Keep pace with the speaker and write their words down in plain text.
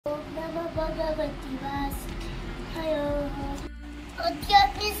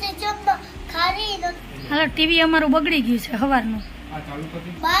હાલો TV અમારું બગડી ગયું છે સવારનું.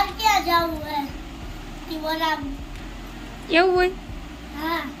 બહાર ક્યાં જાવું હે? એવું હોય?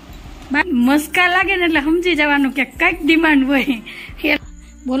 હા. મસ્કા લાગે ને એટલે સમજી જવાનું કે કઈક ડિમાન્ડ હોય.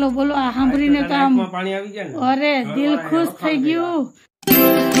 બોલો બોલો, આ સાંભળીને તો આમ અરે દિલ ખુશ થઈ ગયું.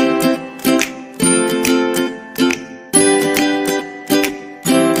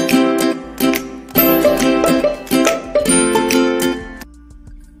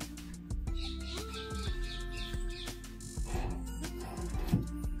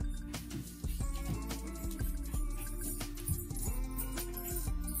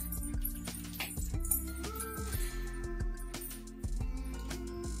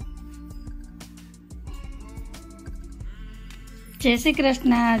 જય શ્રી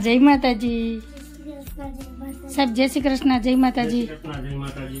કૃષ્ણ, જય માતાજી. સાહેબ જય શ્રી કૃષ્ણ, જય માતાજી.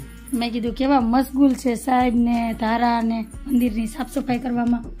 મેં કીધું કેવા મશગુલ છે સાહેબ ને ધારા ને મંદિરની સાફ સફાઈ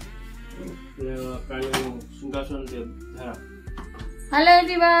કરવામાં. હાલો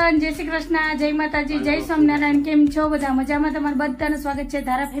એવરીવન, જય શ્રી કૃષ્ણ, જય માતાજી, જય સ્વામિનારાયણ. કેમ છો બધા? મજામાં? તમારું બધાનું સ્વાગત છે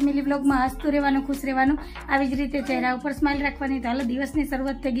ધારા ફેમિલી બ્લોગમાં. હસતું રહેવાનું, ખુશ રહેવાનું, આવી જ રીતે ચહેરા ઉપર સ્માઇલ રાખવાની. તો હાલો દિવસની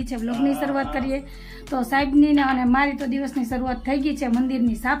શરૂઆત થઈ ગઈ છે, બ્લોગની શરૂઆત કરીએ. તો સાહેબની ને અને મારી તો દિવસની શરૂઆત થઈ ગઈ છે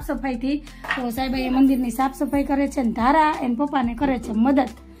મંદિરની સાફ સફાઈથી. તો સાહેબ એ મંદિરની સાફ સફાઈ કરે છે ને ધારા એને પપ્પાને કરે છે મદદ.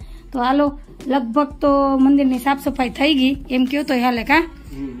 તો હાલો લગભગ તો મંદિરની સાફ સફાઈ થઈ ગઈ એમ કયો તો હાલે કા.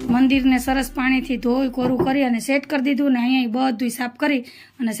 મંદિરને સરસ પાણીથી ધોઈ કોરું કરી અને સેટ કરી દીધું ને અહીંયા બધું સાફ કરી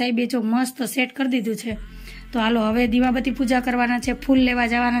અને સાહેબે જો મસ્ત સેટ કરી દીધું છે. તો હાલો હવે દીવાબત્તી પૂજા કરવાના છે, ફૂલ લેવા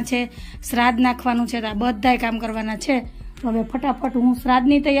જવાના છે, શ્રાદ્ધ નાખવાનું છે, તો આ બધાય કામ કરવાના છે. તો હવે ફટાફટ હું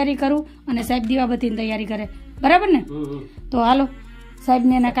શ્રાદ્ધની તૈયારી કરું અને સાહેબ દીવાબત્તીની તૈયારી કરે, બરાબર ને? તો હાલો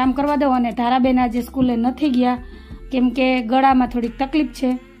સાહેબને એના કામ કરવા દો. અને ધારાબેન આજે સ્કૂલે નથી ગયા કેમ કે ગળામાં થોડીક તકલીફ છે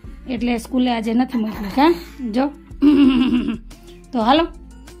એટલે સ્કૂલે આજે નથી મોકલ્યું. હા જો તો હાલો,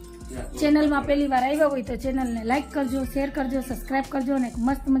 ચેનલમાં પહેલી વાર આવ્યા હોય તો ચેનલને લાઈક કરજો, શેર કરજો, સબસ્ક્રાઇબ કરજો અને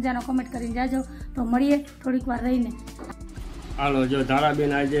મસ્ત મજાનો કમેન્ટ કરીને જાજો. તો મળીએ થોડીક વાર રહીને. હાલો જો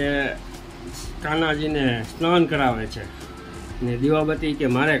ધારાબેન આજે કાનાજીને સ્નાન કરાવે છે ને દીવાબત્તી કે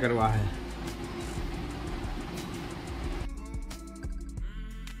મારે કરવા છે.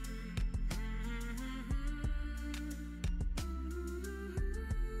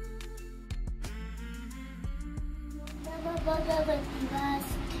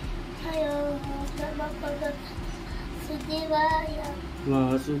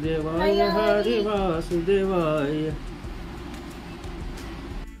 વાસુદેવાય હરે વાસુદેવાય.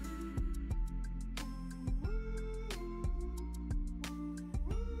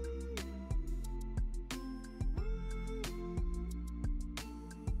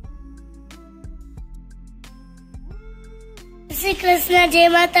 શ્રી કૃષ્ણ, જય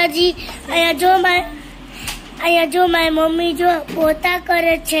માતાજી. અહીંયા જો મારી મમ્મી જો પોતા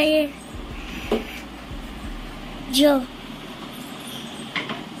કરે છે એ જો.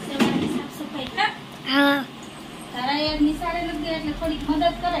 હા તારા યાર નિશાળે લગ ગયા એટલે થોડીક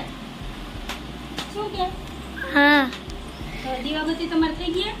મદદ કરે. શું કે? હા. તો દીવાબત્તી તમારે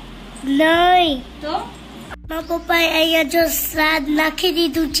થઈ ગયા? નહીં તો મારા પપ્પાએ અહીંયા જો શ્રાદ્ધ નાખી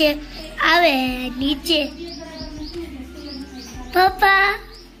દીધું છે. આવે નીચે. પપ્પા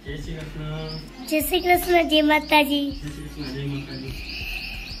જય શ્રી કૃષ્ણ. જય શ્રી કૃષ્ણ, જય માતાજી.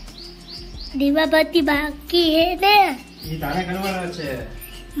 દીવાબત્તી બાકી હે ને? એ તારે કરવાના છે.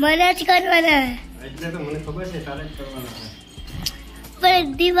 મને જ કરવાના. એટલે તો મને ખબર છે તારે જ કરવાના છે. પણ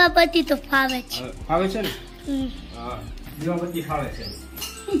દીવાબત્તી તો ફાવે છે. ફાવે છે ને? હા દીવાબત્તી ફાવે છે.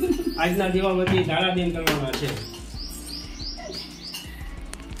 આજના દીવાબત્તી ધારાબેન કરવાના છે.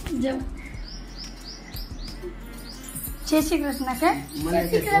 જો જય શ્રી કૃષ્ણ કે મને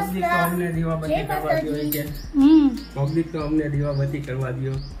કે પબ્લિક તો અમને દીવાબત્તી કરવા દો કે પબ્લિક તો અમને દીવાબત્તી કરવા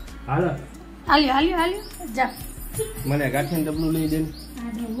દો. હાલો હાલ્યો હાલ્યો હાલ્યો જા. મને ગાંઠિયાનું ડબલું લઈ દે.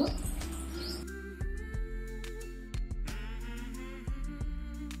 હા દેવો.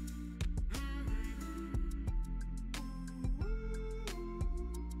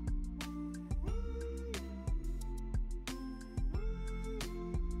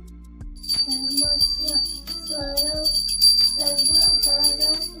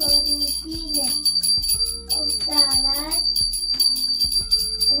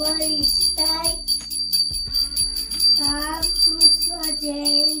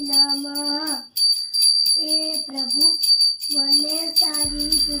 એ પ્રભુ મને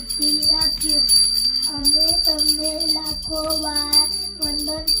સારી બુદ્ધિ રાખ્યો. અમે તમને લાખો વાર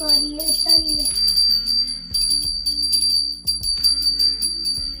વંદન કરીએ છીએ.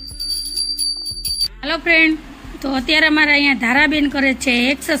 હેલો ફ્રેન્ડ, તો અત્યારે અમારે અહીંયા ધારાબેન કરે છે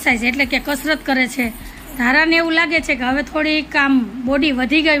એક્સરસાઇઝ, એટલે કે કસરત કરે છે. ધારાને એવું લાગે છે કે હવે થોડીક આમ બોડી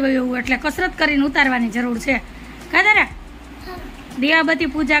વધી ગઈ હોય એવું, એટલે કસરત કરીને ઉતારવાની જરૂર છે. કા ધારા?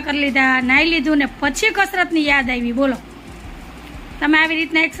 દીવાબત્તી પૂજા કરી લીધા, નાહી લીધું ને પછી કસરતની યાદ આવી. બોલો, તમે આવી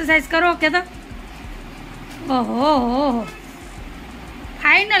રીતના એક્સરસાઇઝ કરો કે તો? ઓહો,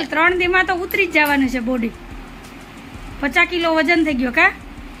 ફાઇનલ 3 દીમાં તો ઉતરી જ જવાનું છે બોડી. 50 કિલો વજન થઈ ગયો. કા?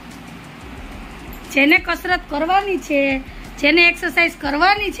 જેને કસરત કરવાની છે, જેને એક્સરસાઇઝ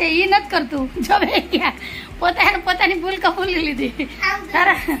કરવાની છે, એ નથી કરતું. જો પોતાની ભૂલ કબૂલી લીધી.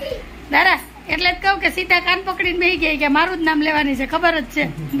 દારા એટલે જ કહું કે સીધા કાન પકડીને બેસી ગયા કે મારું જ નામ લેવાની છે, ખબર જ છે.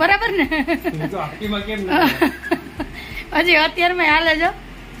 બરાબર ને? હજી અત્યારમાં હાલે જો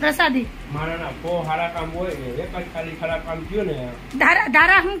પ્રસાદી.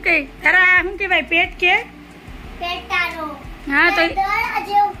 દારા શું કે? દારા શું કેવાય? પેટ કે? હા તો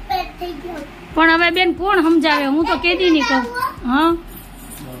પણ હવે બેન કોણ સમજાવે? હું તો કેદી નહીં કહું. હા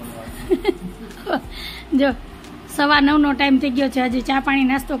જો 9:15 ટાઈમ થઈ ગયો છે, હજી ચા પાણી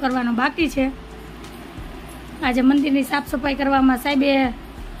નાસ્તો કરવાનો બાકી છે. આજે મંદિરની સાફ સફાઈ કરવામાં સાહેબે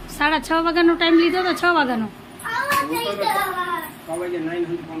 6:30 વાગ્યાનો ટાઈમ લીધો તો 6 વાગ્યાનો.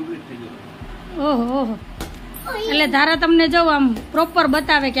 ઓહો, એટલે ધારા તમને જો આમ પ્રોપર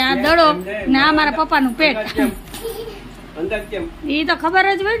બતાવે કે આ દડો ને આ મારા પપ્પાનું પેટ. એ તો ખબર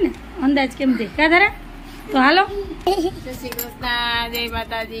જ હોય ને અંદાજ કેમ થી. ક્યાં ધારા? તો હાલો. જય શ્રી કૃષ્ણ, જય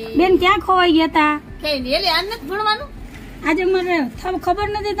માતાજી. બેન ક્યાં ખોવાઈ ગયા તા? કઈ નહીં, એટલે આજ નથી ભણવાનું. આજે મને ખબર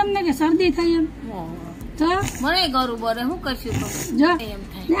નથી તમને કે શરદી થઈ એમ. તો મને ગરું બરે હું કરશું તો જો એમ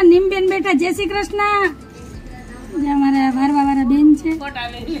થાય. નીમબેન બેટા જય શ્રી કૃષ્ણ. અમારા વારવા વાળા બેન છે.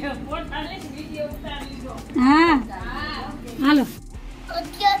 હા હાલો.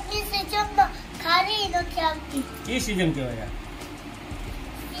 અત્યારની સિઝનમાં ખારી નથી આવતી. એ સીઝન કહેવાય.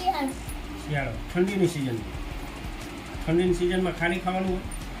 શિયાળો, ઠંડીની સીઝન. ઠંડીની સીઝનમાં ખારી ખાવાનું હોય.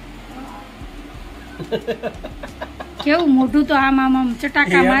 કેવું મોઢું તો આમ આમ આમ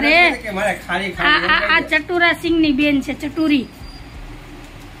ચટાકા મારે. મારે ખારી આ ચટુરા સિંહ ની બેન છે, ચટુરી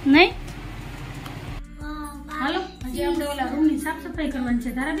નહીં? હાલો, હજી આપણે ઓલા રૂમ ની સાફ સફાઈ કરવાની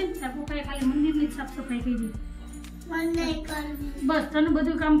છે. ધારાબેન તાર પપ્પાએ ખાલી મંદિર ની સાફ સફાઈ કરી. બસ તને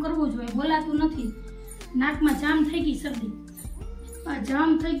બધું કામ કરવું જોઈએ, બોલાતું નથી. નાકમાં જામ થઈ ગઈ શરદી. જામ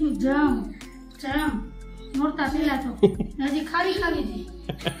થઈ ગયું, જામ નોરતા પેલા તો હજી ખાવી હતી.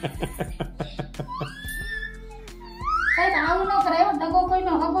 આવું ન કરાય, દગો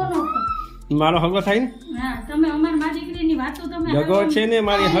કોઈનો હગો ન કરે. મારો હગો થાય ને? હા, તમે અમાર મા દીકરીની વાતો તમે દગો છે ને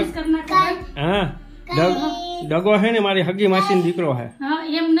મારી હા, દગો છે ને મારી હગી માસીનો દીકરો છે. હા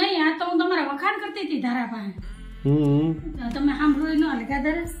એમ નહીં, આ તો હું તમારા વખાણ કરતી હતી ધારા પાસે. તમે સાંભળ્યું ન હાલે.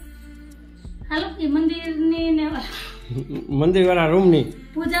 કાદર હાલો, એ મંદિરની ને મંદિર વાળા રૂમની,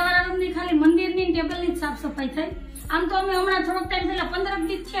 પૂજા વાળા રૂમની ખાલી મંદિરની ટેબલની સાફ સફાઈ થઈ. આમ તો અમે હમણાં થોડોક ટાઈમ પહેલા 15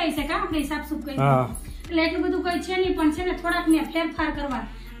 દિવસ થયા છે કામ કઈ સાફ સફાઈ કરી, એટલે એટલું બધું કઈ છે નહીં. પણ છે ને થોડાક ને ફેરફાર કરવા.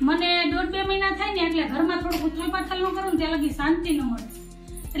 મને 1.5-2 મહિના થાય ને એટલે ઘરમાં થોડું ઉથલ પાથલ ન કરું ને ત્યાં લગી શાંતિ ન મળે.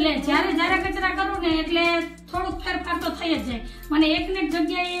 એટલે જ્યારે કચરા કરું ને એટલે થોડુંક ફેરફાર તો થઈ જ જાય. મને એક ને એક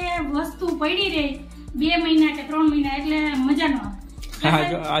જગ્યાએ વસ્તુ પડી રહે 2 મહિના કે 3 મહિના, એટલે મજા ન આવે.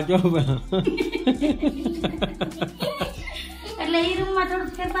 એટલે એ રૂમમાં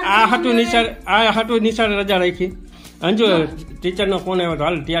થોડુંક ફેરફાર. આ હાટું નિશાળ રજા રાખી. અંજુ ટીચર નો ફોન આવ્યો તો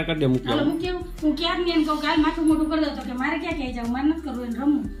હાલ તૈયાર કરી દે. મૂક્યું હું ક્યાંક ને એમ કહું કે હાલ માથું મોટું કરી દો તો કે મારે ક્યાં ક્યાંય જાવ, મારે નથી કરવું એને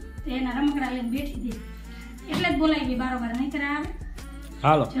રમવું. તો એના રમકડા લઈને બેઠી હતી એટલે જ બોલાવી બારોબાર, નહીં કરે આવે.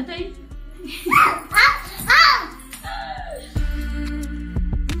 હાલો જતો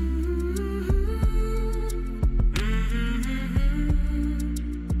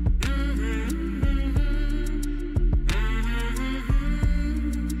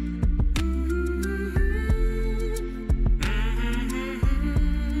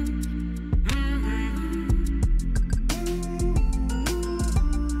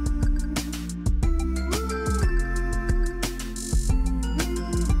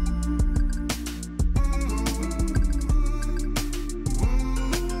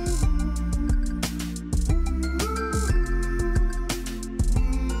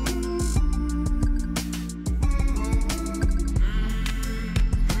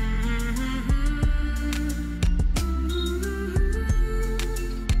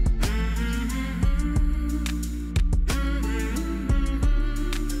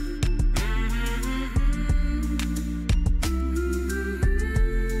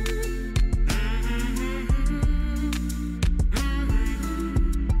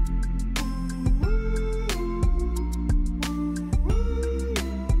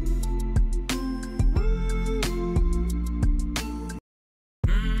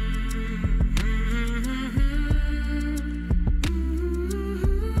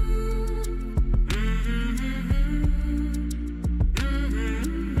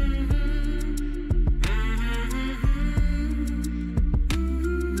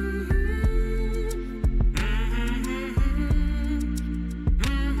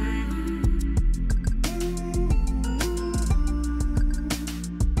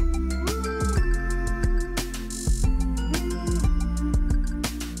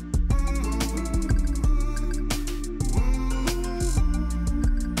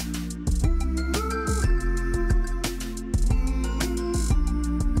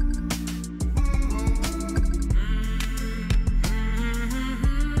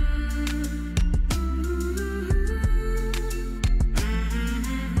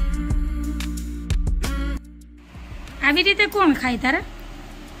આવી રીતે કોણ ખાય તારા?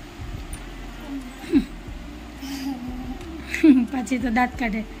 પછી તો દાંત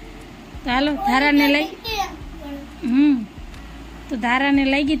કાઢે. તો હાલો ધારાને લઈ તો ધારાને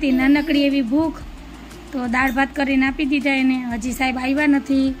લઈ ગઈ હતી નાનકડી એવી ભૂખ, તો દાળ ભાત કરીને આપી દીધા એને. હજી સાહેબ આવ્યા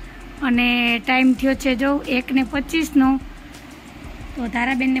નથી અને ટાઈમ થયો છે જો 1:25નો. તો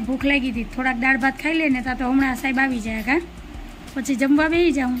ધારાબેનને ભૂખ લાગી હતી, થોડાક દાળ ભાત ખાઈ લે ને તો હમણાં સાહેબ આવી જાય. કા પછી જમવા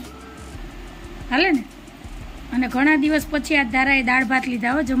બેસી જાઉં, હાલે ને? અને ઘણા દિવસ પછી આ ધારાએ દાળ ભાત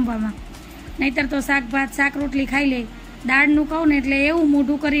લીધા હો જમવામાં, નહીતર તો શાક રોટલી ખાઈ લે. દાળનું કહું ને એટલે એવું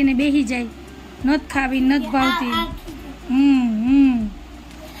મોઢું કરીને બેસી જાય, નથી ખાવી, નથી ભાવતી.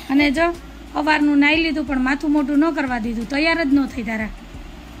 અને જો સવારનું નાહી લીધું પણ માથું મોઢું ન કરવા દીધું, તૈયાર જ ન થઈ.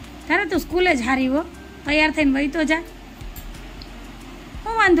 તારા તો સ્કૂલે જ હારી હો, તૈયાર થઈને વહી તો જા.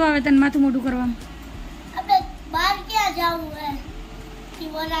 શું વાંધો આવે તને માથું મોઢું કરવામાં? આપણે બહાર ક્યાં જાવું હે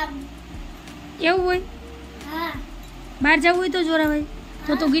એવું હોય? હા, બહાર જવું હોય તો જોરાવાય.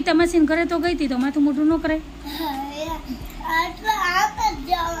 તો ગીતા મશીન કરે તો ગઈ હતી, તો માથું મોઢું ન કરે. એટલે આપણે જ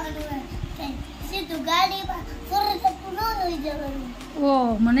જવાનું હે, સીધું ગાડીમાં ફરતું ન લઈ જવાનું. ઓહ,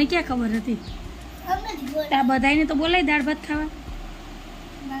 મને ક્યાં ખબર હતી. અમે જ બોલ, આ બધાને તો બોલાય દાળ ભાત ખાવા.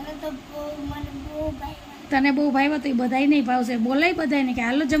 મને બહુ ભાઈ. તને બહુ ભાવ્યો તો એ બધાય નહીં ભાવશે. બોલાય બધાને કે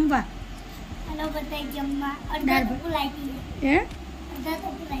હાલો જમવા. હાલો બધા જમવા. અડધા તો ભૂલાઈ ગઈ. હે? અડધા તો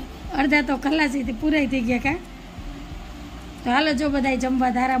ભૂલાઈ ગઈ. અડધા તો ખલાસી પૂરાઈ થઈ ગયા. કા તો હાલો જો બધાય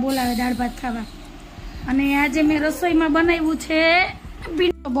જમવા. ધારા બોલાવે દાળ ભાત ખાવા. અને આજે મેં રસોઈમાં બનાવ્યું છે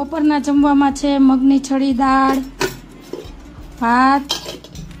બપોરના જમવામાં છે મગની છડી દાળ, ભાત,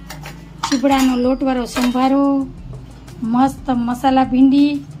 ચીબડાનો લોટવાળો સંભારો, મસ્ત મસાલા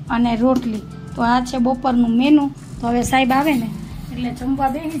ભીંડી અને રોટલી. તો આ છે બપોરનું મેનુ. તો હવે સાહેબ આવે ને એટલે જમવા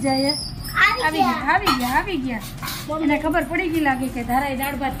બેસી જાય. આવી ગયા. એને ખબર પડી ગઈ લાગે કે ધારાએ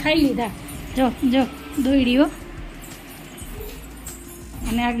દાળ ભાત ખાઈ લીધા. જો દોયડીઓ.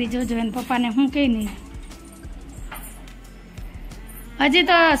 અને આગળ જોજો એને પપ્પાને હું કઈ નહીં. હજી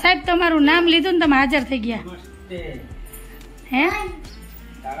તો સાહેબ તમારું નામ લીધું ને તમે હાજર થઈ ગયા. હે?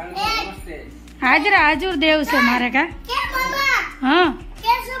 હાજર દેવ છે મારે. કા હા,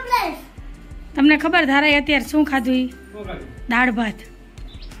 તમને ખબર ધારાએ અત્યારે શું ખાધું? દાળ ભાત.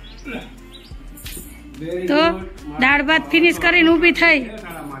 તો દાળ ભાત ફિનિશ કરીને ઊભી થઈ.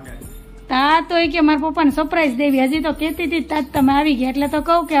 તા તો એ કે મારા પપ્પાને સરપ્રાઈઝ દેવી. હજી તો કહેતી હતી તાજ તમે આવી ગયા, એટલે તો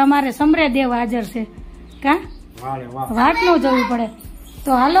કહું કે અમારે સમરે દેવ હાજર છે. કા વાત ન જવું પડે.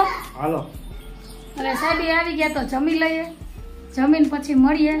 તો હાલો હવે સાહેબ આવી ગયા તો જમી લઈએ. જમીન પછી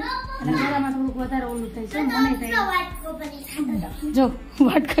મળીએ. અને થોડામાં થોડુંક વધારે ઓલું થાય છે, મને થાય. જો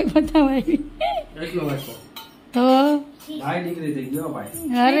વાટકો બતાવાય તો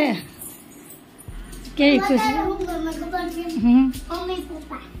અરે કેવી ખુશી.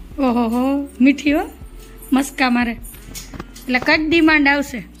 ઓહો મીઠી હો. મસ્કા મારે એટલે કઈક ડિમાન્ડ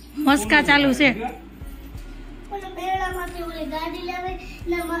આવશે. મસ્કા ચાલુ છે.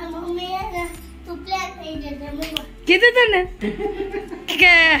 કીધું તું ને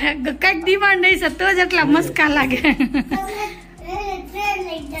કે કઈક ડિમાન્ડ હશે તો જ એટલા મસ્કા લાગે.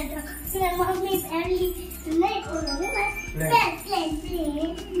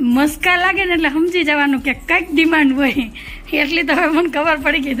 મસ્કા લાગે ને એટલે સમજી જવાનું કે કઈક ડિમાન્ડ હોય. એટલી તો હવે મને ખબર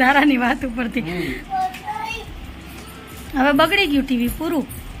પડી ગઈ ધારાની વાત ઉપરથી. હવે બગડી ગયું ટીવી, પૂરું.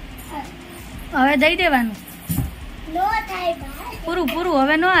 હવે દઈ દેવાનું. પૂરું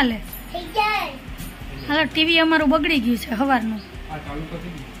હવે ન હાલે. હાલો ટીવી અમારું બગડી ગયું છે સવારનું.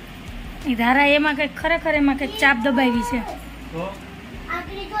 એ ધારા એમાં કઈક ખરેખર એમાં કઈક ચાપ દબાવી છે.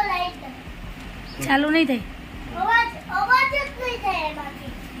 ચાલુ નહીં થઈ.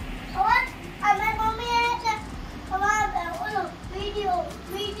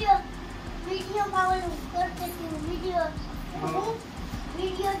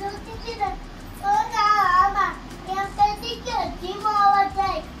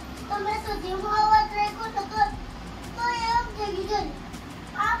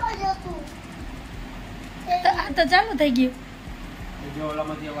 આ તો ચાલુ થઈ ગયું.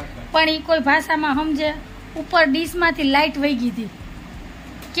 પણ એ કોઈ ભાષામાં સમજે. ઉપર ડીશમાંથી લાઈટ વહી ગઈ હતી,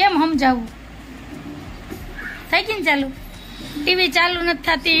 કેમ સમજાવું? થઈ ગઈ ને ચાલુ. ટીવી ચાલુ નથી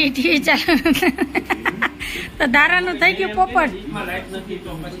થતી, ટીવી ચાલુ તો ધારાનું થઈ ગયું પોપટ.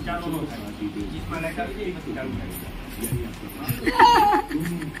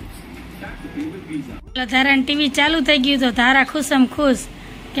 ધારાનું ટીવી ચાલુ થઈ ગયું તો ધારા ખુશમ ખુશ.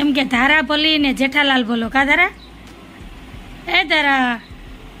 કેમ કે ધારા ભલી ને જેઠાલાલ ભલો. કા ધારા? એ ધારા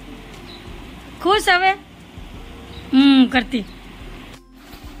ખુશ હવે કરતી.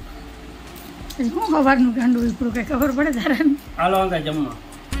 હું સવારનું ગાંડું ઉપડું કઈ ખબર પડે ધારાને. હાલો જમવા.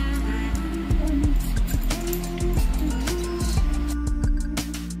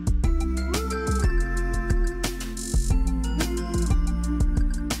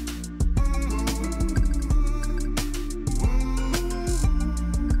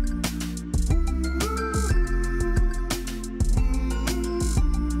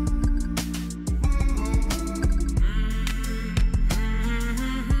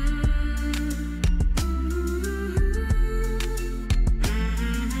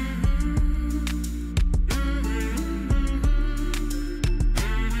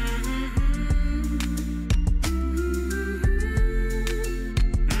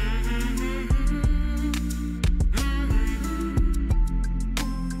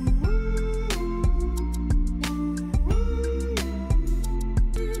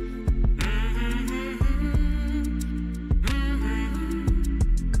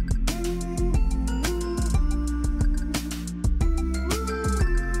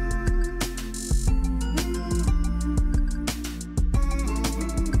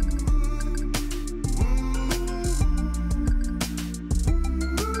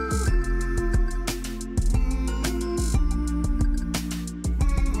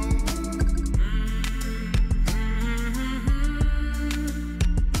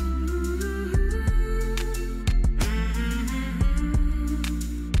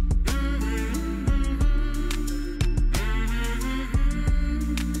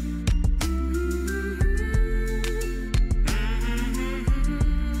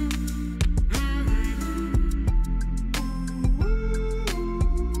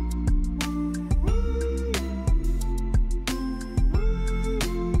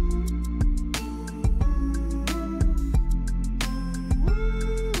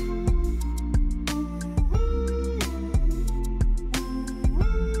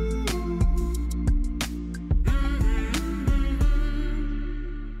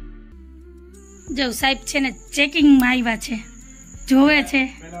 જો સાહેબ છે ને ચેકિંગમાં આવ્યા છે, જોવે છે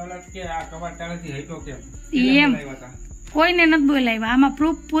પેલા ઓલા કે આ કબાટ તારાથી હટ્યો કેમ એમ લાવ્યા હતા. કોઈને નથી બોલાવ્યા. આમાં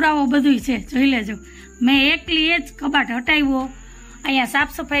પ્રૂફ પુરાવો બધું છે, જોઈ લેજો. મેં એકલી એ જ કબાટ હટાવ્યો, અહીંયા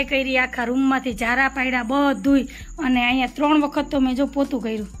સાફ સફાઈ કરી, આખા રૂમમાંથી ઝારા પાડ્યા બધુંય, અને અહીંયા 3 વખત તો મેં જો પોતું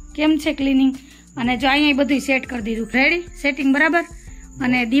કર્યું. કેમ છે ક્લિનિંગ? અને જો અહીંયા બધું સેટ કરી દીધું, રેડી સેટિંગ બરાબર.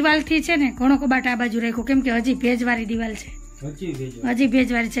 અને દિવાલથી છે ને ઘણો કબાટ આ બાજુ રાખ્યો, કેમ કે હજી ભેજવાળી દિવાલ છે, હજી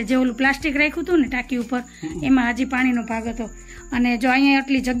ભેજવાળી છે. જે ઓલું પ્લાસ્ટિક રાખ્યું હતું ને ટાંકી ઉપર, એમાં હજી પાણીનો ભાગ હતો. અને જો અહીંયા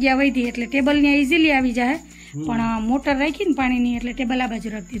આટલી જગ્યા વધી એટલે ટેબલ ત્યાં ઇઝીલી આવી જાય, પણ મોટર રાખી ને પાણીની એટલે ટેબલ આ બાજુ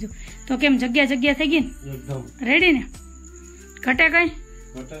રાખી દીધું. તો કેમ જગ્યા થઈ ગઈ ને? એકદમ રેડી ને? ઘટે કઈ?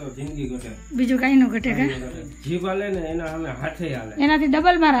 ઘટે તો જિંદગી ઘટે, બીજું કઈ નો ઘટે કઈ? જીભ હાલે ને એના સામે હાથે હાલે, એનાથી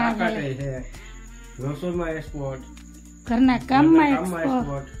ડબલ મારા હાથ હાલે. તાકાતે છે. રસોઈમાં એક્સપોર્ટ, ઘરના કામમાં કામમાં expert.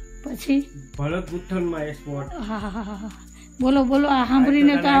 એક્સપોર્ટ, પછી ભરત ગુંથણમાં એક્સપોર્ટ. હા. બોલો આ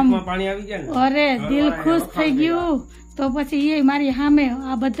સાંભળીને તો આમ આંખમાં પાણી આવી જાય ને. અરે દિલ ખુશ થઈ ગયું. તો પછી એ મારી સામે,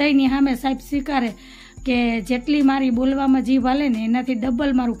 આ બધાની સામે સાહેબ સ્વીકારે કે જેટલી મારી બોલવામાં જીભ હાલે ને એનાથી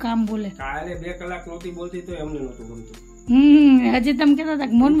ડબલ મારું કામ બોલે. કાલે 2 કલાક નહોતી બોલતી તો એમને નહોતું ગમતું. હજી તમે કહેતા હતા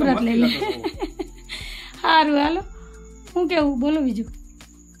કે મૌન વ્રત લઈ લે. સારું હાલો, શું કેવું બોલો બીજું?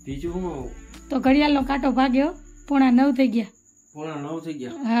 બીજું હું તો ઘડિયાળનો કાંટો ભાગ્યો, 8:45 થઈ ગયા. 8:45 થઈ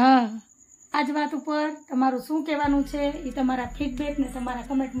ગયા. હા, આજ વાત ઉપર તમારું શું કહેવાનું છે એ તમારા ફીડબેક ને તમારા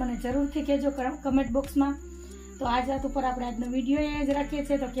કમેન્ટ મને જરૂરથી કહેજો કમેન્ટ બોક્સમાં. તો આજ વાત ઉપર આપણે આજનો વિડીયો એ જ રાખીએ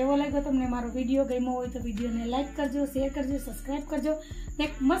છીએ. તો કેવો લાગ્યો તમને મારો વિડીયો? ગમ્યો હોય તો વિડીયોને લાઈક કરજો, શેર કરજો, સબસ્ક્રાઈબ કરજો,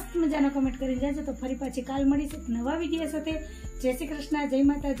 એક મસ્ત મજાનો કમેન્ટ કરી જાજો. તો ફરી પાછી કાલ મળીશ એક નવા વિડીયો સાથે. જય શ્રી કૃષ્ણ, જય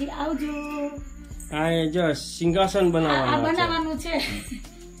માતાજી, આવજો. આ જો સિંહાસન આ બનાવવાનું બનાવવાનું છે,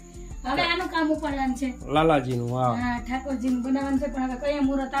 હવે આનું કામ ઉપાડવાનું છે. લાલાજીનું. વાહ, હા, ઠાકોરજીનું બનાવવાનું છે, પણ હવે કયા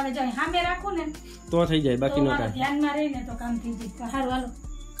મુહૂર્ત આવે જાય સામે રાખું ને તો થઈ જાય, બાકી તો નો મારા કાંઈ. ધ્યાનમાં રહીને તો કામ થઈ જાય. સારું હાલો,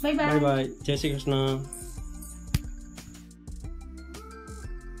 બાય બાય બાય, જય શ્રી કૃષ્ણ.